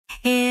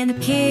in the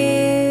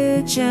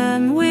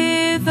kitchen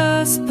with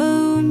a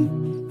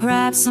spoon.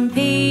 Grab some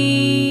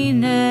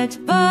peanut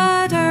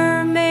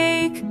butter,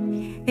 make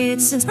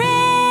it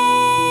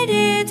spread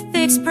it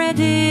thick, spread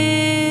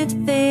it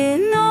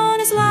thin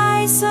on a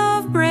slice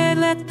of bread.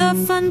 Let the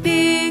fun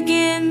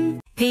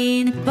begin.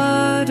 Peanut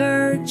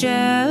butter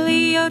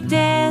jelly or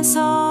dance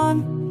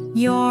on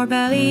your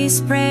belly,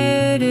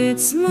 spread it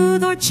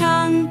smooth or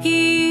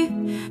chunky.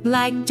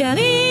 Like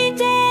jelly,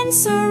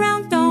 dance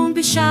around, don't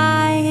be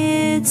shy.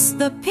 It's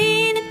the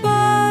peanut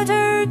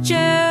butter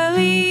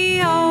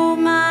jelly, oh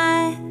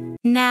my.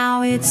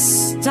 Now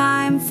it's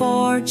time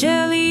for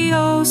jelly,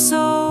 oh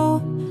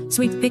so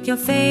sweet. Pick your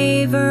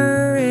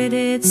favorite,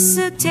 it's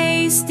a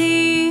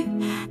tasty.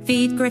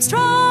 Feed grape,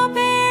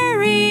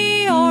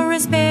 strawberry or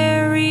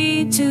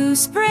raspberry to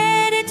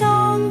spread it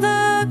on.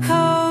 The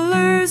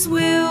colors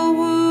will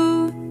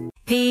woo.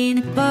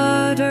 Peanut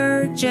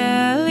butter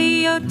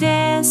jelly, oh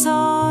dance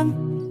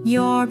on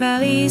your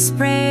belly,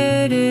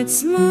 spread it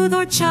smooth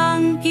or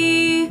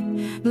chunky.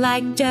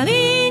 Like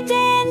jelly,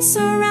 dance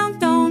around,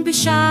 don't be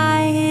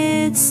shy.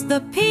 It's the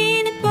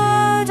peanut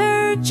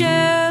butter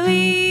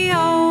jelly,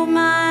 oh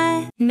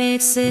my.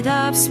 Mix it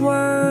up,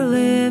 swirl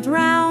it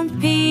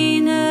round.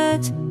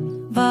 Peanut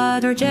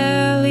butter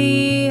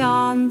jelly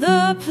on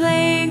the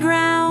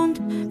playground.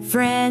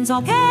 Friends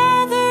all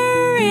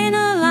gather in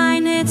a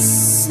line.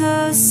 It's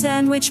a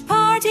sandwich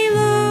party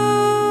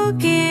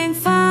looking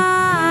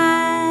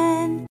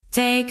fine.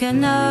 Take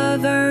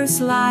another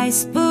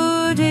slice,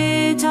 put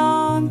it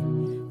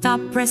on top,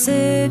 press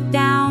it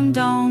down,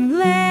 don't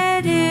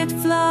let it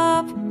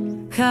flop.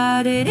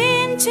 Cut it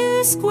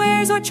into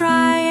squares or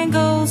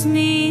triangles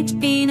neat.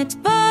 Peanut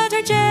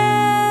butter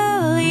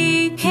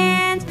jelly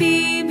can't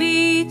be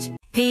beat.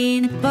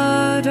 Peanut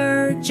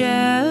butter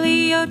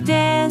jelly, oh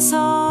dance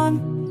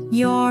on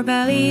your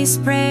belly,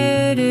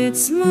 spread it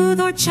smooth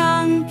or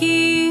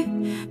chunky.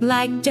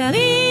 Like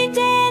jelly,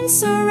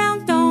 dance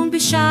around, don't be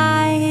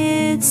shy.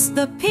 It's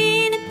the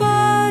peanut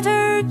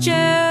butter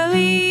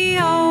jelly,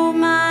 oh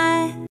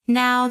my.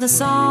 Now the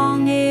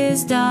song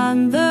is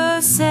done,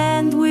 the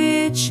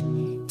sandwich.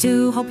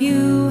 Do hope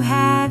you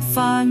had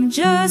fun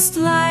just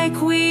like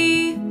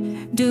we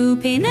do.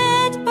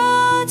 Peanut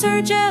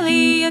butter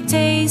jelly, a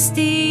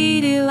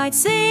tasty delight.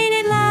 Sing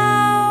it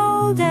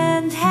loud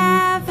and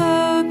have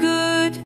a good